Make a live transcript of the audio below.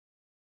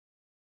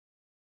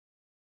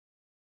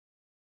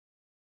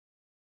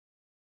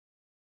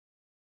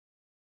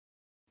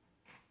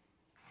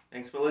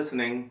Thanks for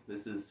listening.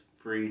 This is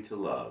Free to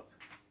Love.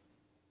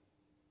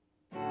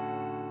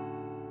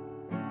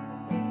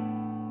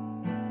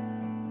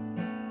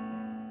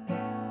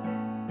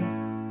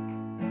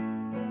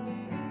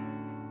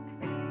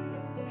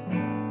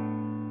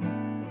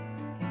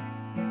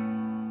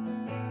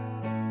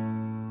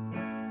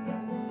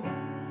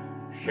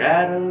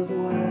 Shadows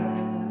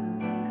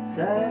wax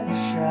and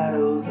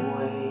shadows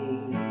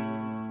wane.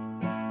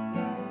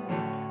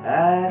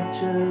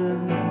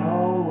 Action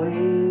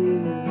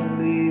always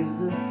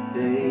leaves a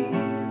stain.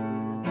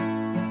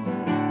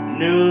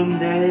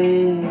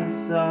 Noonday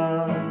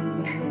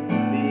sun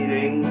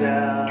beating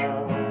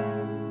down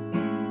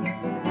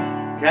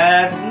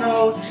casts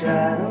no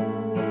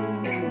shadows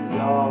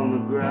on the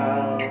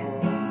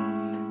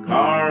ground.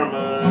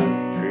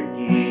 Karma's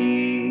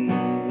tricky.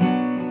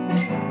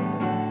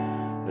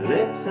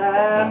 Lips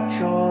have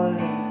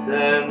choice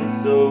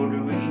and so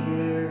do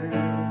ears.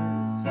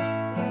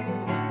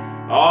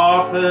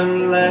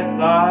 Often led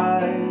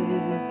by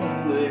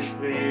foolish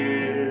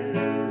fears.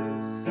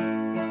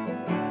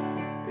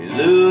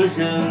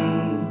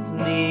 Illusions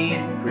need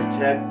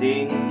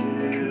protecting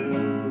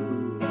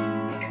too.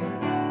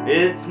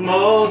 It's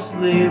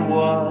mostly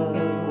what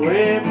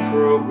we're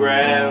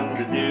programmed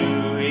to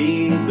do.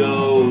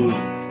 Ego's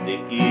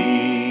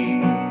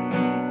sticky.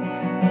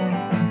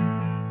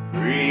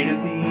 Free to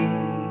be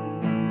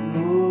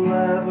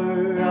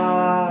whoever I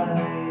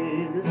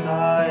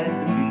decide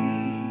to be.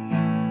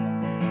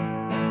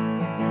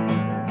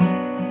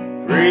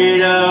 Free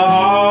to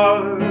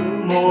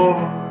harm or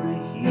to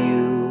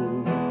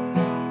heal.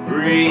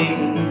 Free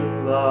to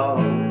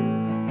love.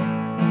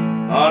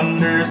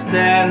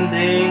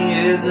 Understanding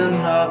is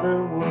another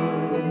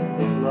word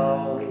for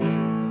love.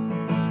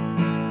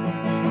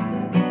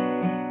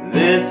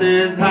 This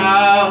is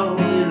how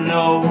you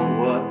know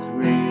what's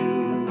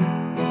real.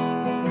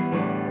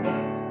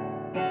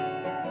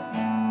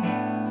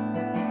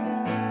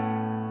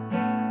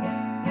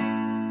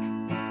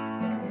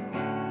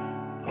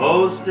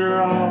 Poster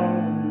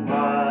on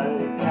my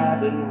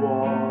cabin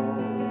wall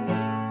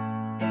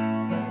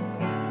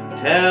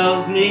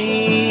tells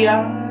me I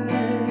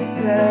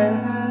can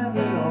have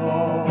it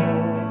all,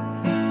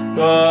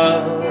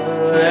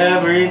 but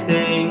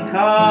everything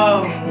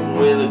comes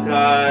with a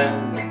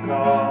kind of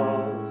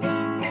cost.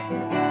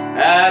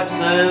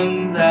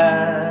 Absent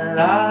that,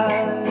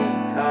 I'm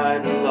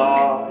kind of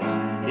lost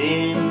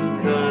in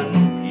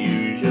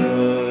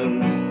confusion.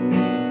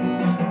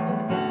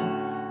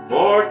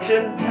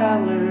 Fortune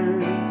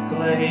tellers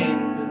claim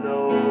to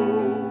know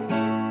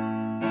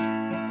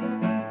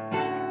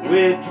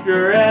which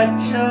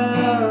direction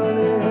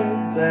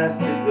is best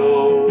to go,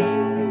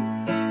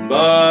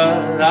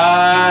 but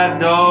I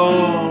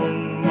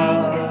don't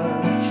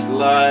much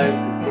like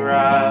the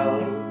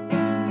crowd.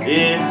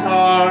 It's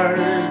hard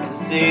to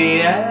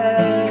see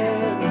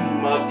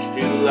and much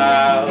too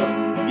loud.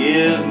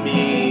 Give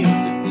me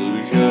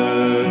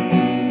seclusion.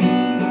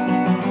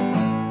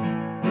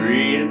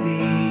 Free to be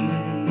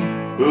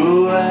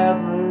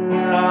whoever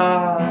I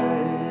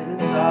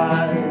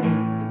decide to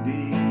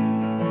be.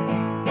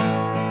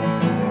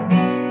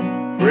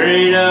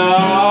 Free to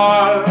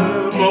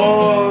harm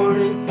or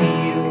to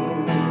heal.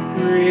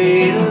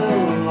 Free to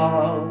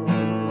love.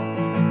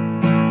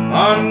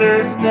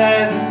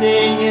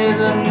 Understanding is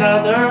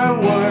another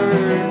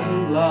word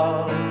for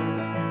love.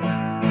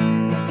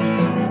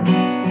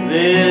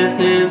 This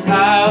is